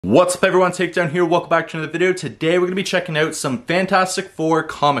What's up everyone, Takedown here, welcome back to another video. Today we're going to be checking out some Fantastic Four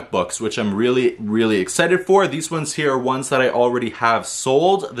comic books, which I'm really excited for. These ones here are ones that I already have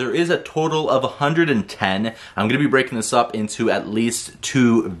sold. There is a total of 110. I'm going to be breaking this up into at least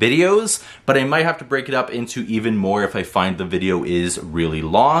 2 videos, but I might have to break it up into even more if I find the video is really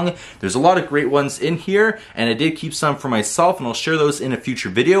long. There's a lot of great ones in here, and I did keep some for myself, and I'll share those in a future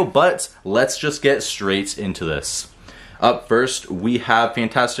video, but let's just get straight into this. Up first, we have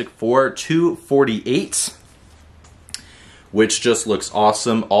Fantastic Four 248, which just looks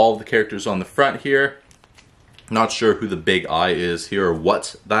awesome. All the characters on the front here. Not sure who the big eye is here or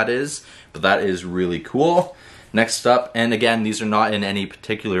what that is, but that is really cool. Next up, and again, these are not in any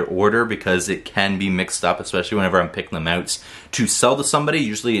particular order because it can be mixed up, especially whenever I'm picking them out to sell to somebody.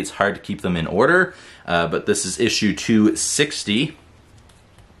 Usually it's hard to keep them in order, but this is issue 260.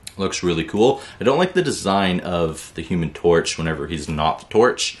 Looks really cool. I don't like the design of the Human Torch whenever he's not the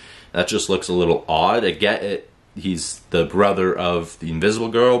Torch. That just looks a little odd. I get it, he's the brother of the Invisible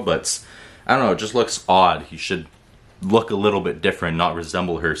Girl, but I don't know, it just looks odd. He should look a little bit different, not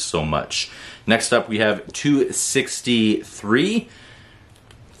resemble her so much. Next up we have 263.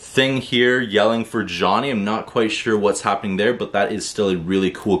 Thing here yelling for Johnny. I'm not quite sure what's happening there, but that is still a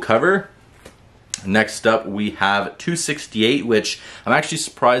really cool cover. Next up we have 268, which I'm actually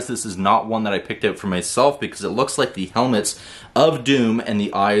surprised this is not one that I picked out for myself because it looks like the helmets of Doom and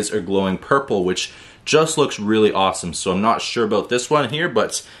the eyes are glowing purple, which just looks really awesome. So I'm not sure about this one here,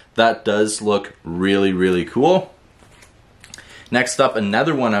 but that does look really cool. Next up,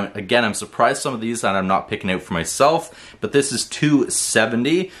 another one. Again, I'm surprised some of these that I'm not picking out for myself, but this is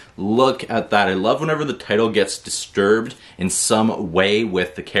 270. Look at that. I love whenever the title gets disturbed in some way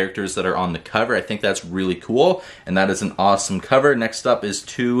with the characters that are on the cover. I think that's really cool, and that is an awesome cover. Next up is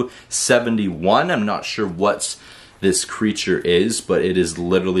 271. I'm not sure what this creature is, but it is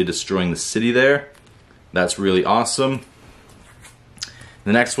literally destroying the city there. That's really awesome.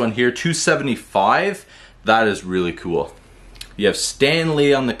 The next one here, 275. That is really cool. You have Stan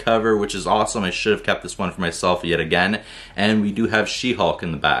Lee on the cover, which is awesome. I should have kept this one for myself yet again. And we do have She-Hulk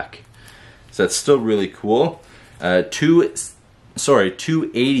in the back. So that's still really cool.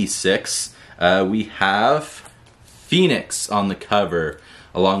 286. We have Phoenix on the cover,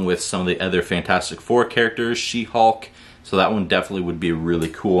 along with some of the other Fantastic Four characters, She-Hulk. So that one definitely would be a really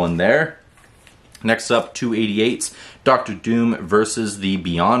cool one there. Next up, 288, Doctor Doom versus the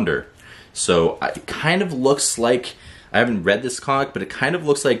Beyonder. So it kind of looks like, I haven't read this comic, but it kind of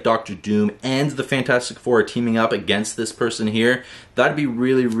looks like Doctor Doom and the Fantastic Four are teaming up against this person here. That'd be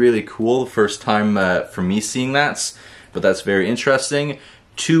really cool, the first time for me seeing that, but that's very interesting.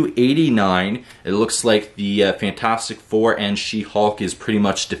 289, it looks like the Fantastic Four and She-Hulk is pretty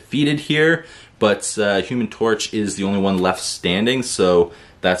much defeated here, but Human Torch is the only one left standing, so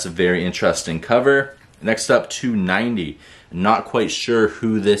that's a very interesting cover. Next up, 290. Not quite sure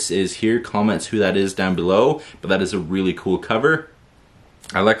who this is here. Comments who that is down below, but that is a really cool cover.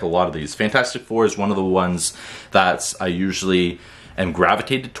 I like a lot of these. Fantastic Four is one of the ones that I usually am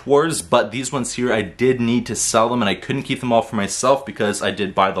gravitated towards, but these ones here I did need to sell them and I couldn't keep them all for myself because I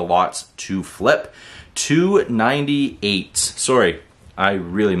did buy the lots to flip. 298. Sorry, I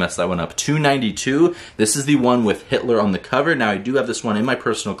really messed that one up. 292. This is the one with Hitler on the cover. Now I do have this one in my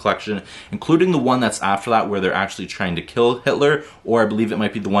personal collection, including the one that's after that where they're actually trying to kill Hitler, or I believe it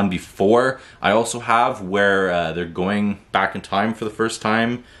might be the one before. I also have where they're going back in time for the first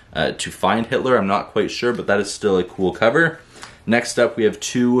time to find Hitler. I'm not quite sure, but that is still a cool cover. Next up we have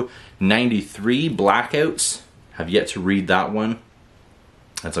 293, Blackouts. Have yet to read that one.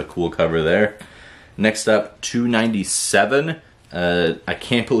 That's a cool cover there. Next up, 297. I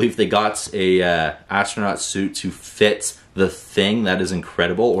can't believe they got a astronaut suit to fit the Thing. That is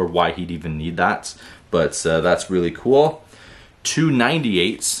incredible, or why he'd even need that, but that's really cool.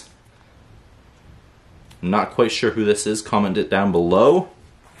 298. Not quite sure who this is. Comment it down below.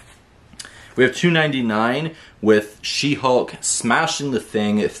 We have 299 with She-Hulk smashing the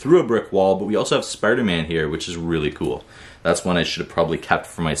Thing through a brick wall, but we also have Spider-Man here, which is really cool. That's one I should have probably kept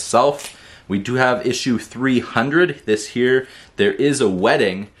for myself. We do have issue 300. This here, there is a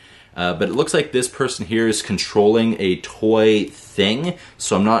wedding, but it looks like this person here is controlling a toy Thing.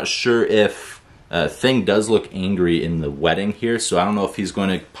 So I'm not sure if Thing does look angry in the wedding here. So I don't know if he's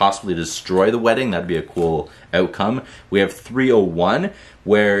going to possibly destroy the wedding. That'd be a cool outcome. We have 301,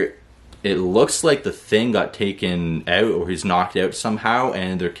 where it looks like the Thing got taken out, or he's knocked out somehow,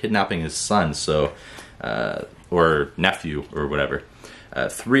 and they're kidnapping his son, so or nephew, or whatever.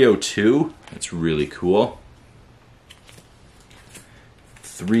 302, that's really cool.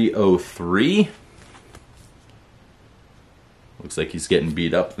 303, Looks like he's getting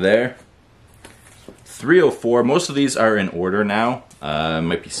beat up there. 304, most of these are in order now.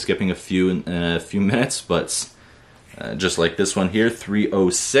 Might be skipping a few in a few minutes, but just like this one here,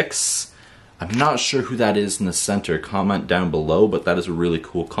 306. I'm not sure who that is in the center. Comment down below, but that is a really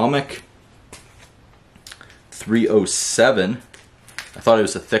cool comic. 307. I thought it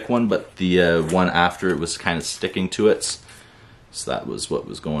was a thick one, but the one after it was kind of sticking to it. So that was what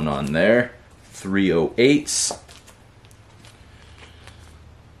was going on there. 308.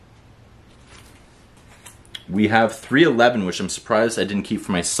 We have 311, which I'm surprised I didn't keep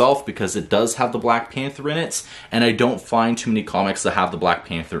for myself because it does have the Black Panther in it, and I don't find too many comics that have the Black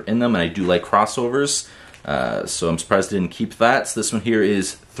Panther in them, and I do like crossovers, so I'm surprised I didn't keep that. So this one here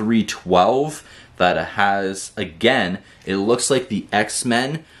is 312, that has, again, it looks like the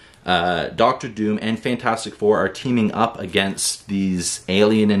X-Men, Doctor Doom, and Fantastic Four are teaming up against these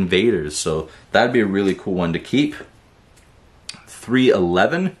alien invaders, so that'd be a really cool one to keep.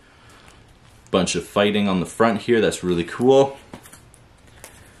 311. Bunch of fighting on the front here, that's really cool.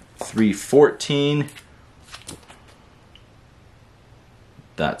 314.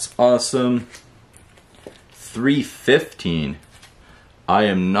 That's awesome. 315. I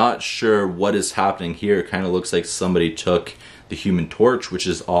am not sure what is happening here. It kind of looks like somebody took the Human Torch, which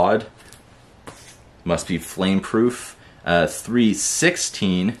is odd. Must be flame proof.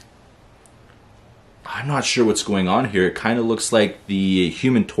 316. I'm not sure what's going on here. It kind of looks like the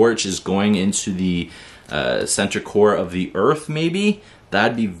Human Torch is going into the center core of the Earth, maybe.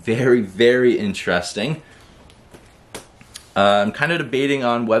 That'd be very, very interesting. I'm kind of debating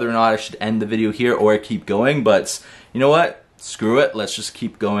on whether or not I should end the video here or keep going, but you know what? Screw it. Let's just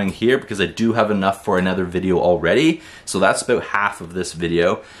keep going here because I do have enough for another video already. So that's about half of this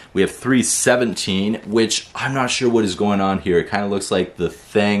video. We have 317, which I'm not sure what is going on here. It kind of looks like the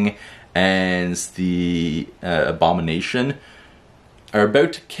Thing and the Abomination are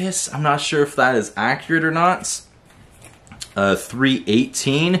about to kiss. I'm not sure if that is accurate or not.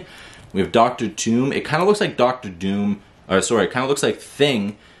 318, we have Doctor Doom. It kind of looks like Doctor Doom, or sorry, it kind of looks like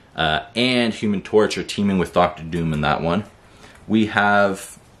Thing and Human Torch are teaming with Doctor Doom in that one. We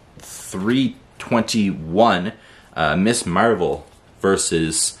have 321, Miss Marvel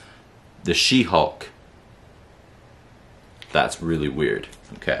versus the She-Hulk. That's really weird.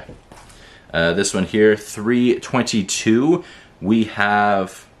 Okay. This one here, 322, we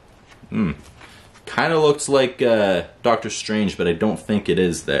have, kind of looks like Doctor Strange, but I don't think it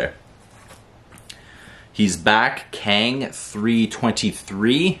is there. He's back, Kang,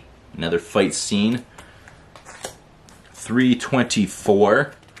 323, another fight scene.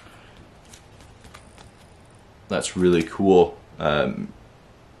 324, that's really cool.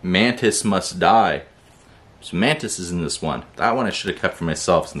 Mantis Must Die. So Mantis is in this one. That one I should have kept for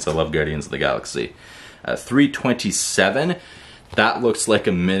myself since I love Guardians of the Galaxy. 327. That looks like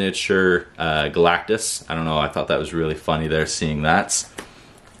a miniature Galactus. I don't know, I thought that was really funny there seeing that.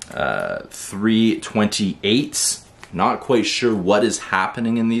 328. Not quite sure what is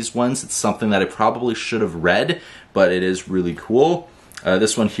happening in these ones. It's something that I probably should have read, but it is really cool.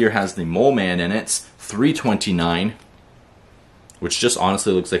 This one here has the Mole Man in it. 329. Which just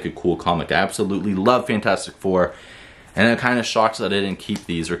honestly looks like a cool comic. I absolutely love Fantastic Four, and I'm kind of shocked that I didn't keep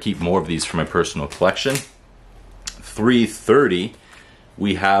these or keep more of these for my personal collection. 330,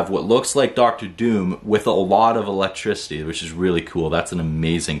 we have what looks like Doctor Doom with a lot of electricity, which is really cool. That's an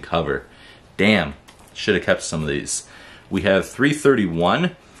amazing cover. Damn, should have kept some of these. We have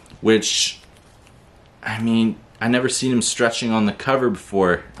 331, which, I mean, I never seen him stretching on the cover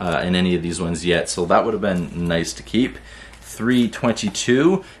before in any of these ones yet, so that would have been nice to keep.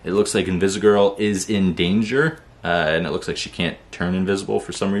 322, it looks like Invisigirl is in danger, and it looks like she can't turn invisible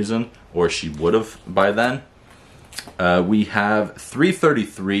for some reason, or she would have by then. We have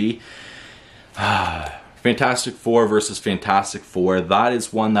 333, Fantastic Four versus Fantastic Four. That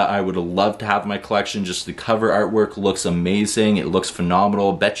is one that I would have loved to have in my collection. Just the cover artwork looks amazing, it looks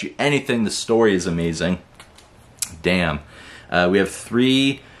phenomenal. Bet you anything the story is amazing. Damn. We have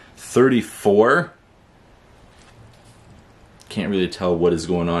 334. Can't really tell what is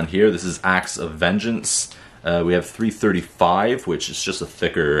going on here. This is Acts of Vengeance. We have 335, which is just a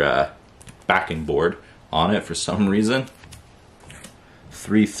thicker backing board on it for some reason.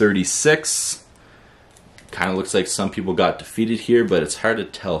 336. Kind of looks like some people got defeated here, but it's hard to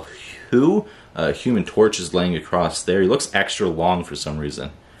tell who. Human Torch is laying across there. He looks extra long for some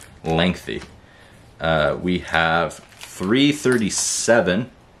reason. Lengthy. We have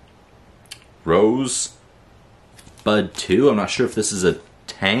 337. Rose Bud 2. I'm not sure if this is a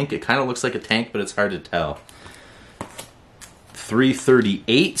tank. It kind of looks like a tank, but it's hard to tell.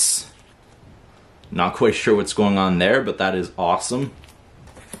 338. Not quite sure what's going on there, but that is awesome.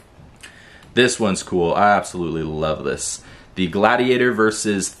 This one's cool. I absolutely love this. The Gladiator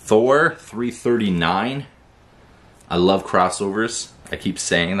versus Thor 339. I love crossovers. I keep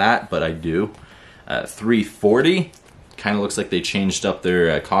saying that, but I do. 340. Kind of looks like they changed up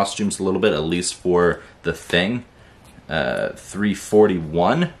their costumes a little bit, at least for the Thing.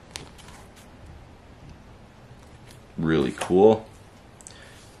 341. Really cool.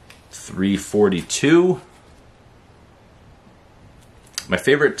 342. My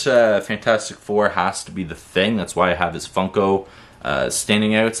favorite Fantastic Four has to be the Thing. That's why I have his Funko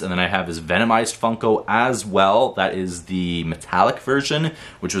standing out. And then I have his Venomized Funko as well. That is the metallic version,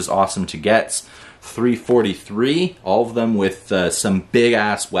 which was awesome to get. 343. All of them with some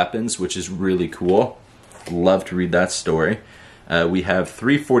big-ass weapons, which is really cool. Love to read that story. We have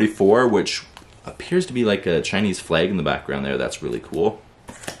 344, which appears to be like a Chinese flag in the background there. That's really cool.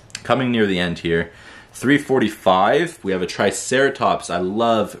 Coming near the end here. 345, we have a Triceratops. I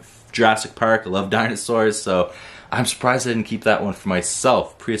love Jurassic Park, I love dinosaurs, so I'm surprised I didn't keep that one for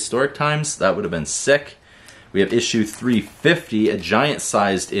myself. Prehistoric times, that would have been sick. We have issue 350, a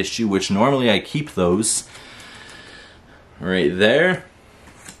giant-sized issue, which normally I keep those. Right there.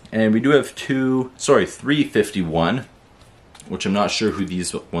 And we do have 351, which I'm not sure who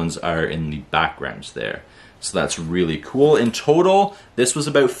these ones are in the background there. So that's really cool. In total, this was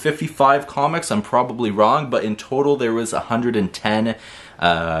about 55 comics. I'm probably wrong, but in total there was 110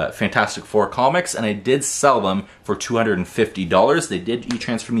 Fantastic Four comics, and I did sell them for $250. They did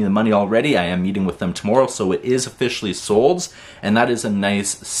e-transfer me the money already. I am meeting with them tomorrow, so it is officially sold, and that is a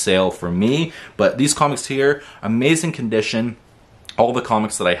nice sale for me. But these comics here, amazing condition. All the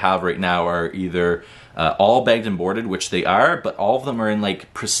comics that I have right now are either all bagged and boarded, which they are, but all of them are in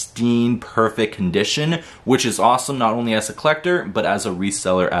like pristine, perfect condition, which is awesome, not only as a collector, but as a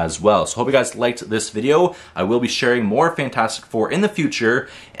reseller as well. So hope you guys liked this video. I will be sharing more Fantastic Four in the future,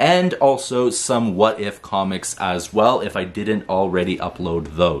 and also some What If comics as well, if I didn't already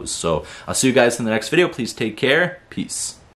upload those. So I'll see you guys in the next video. Please take care. Peace.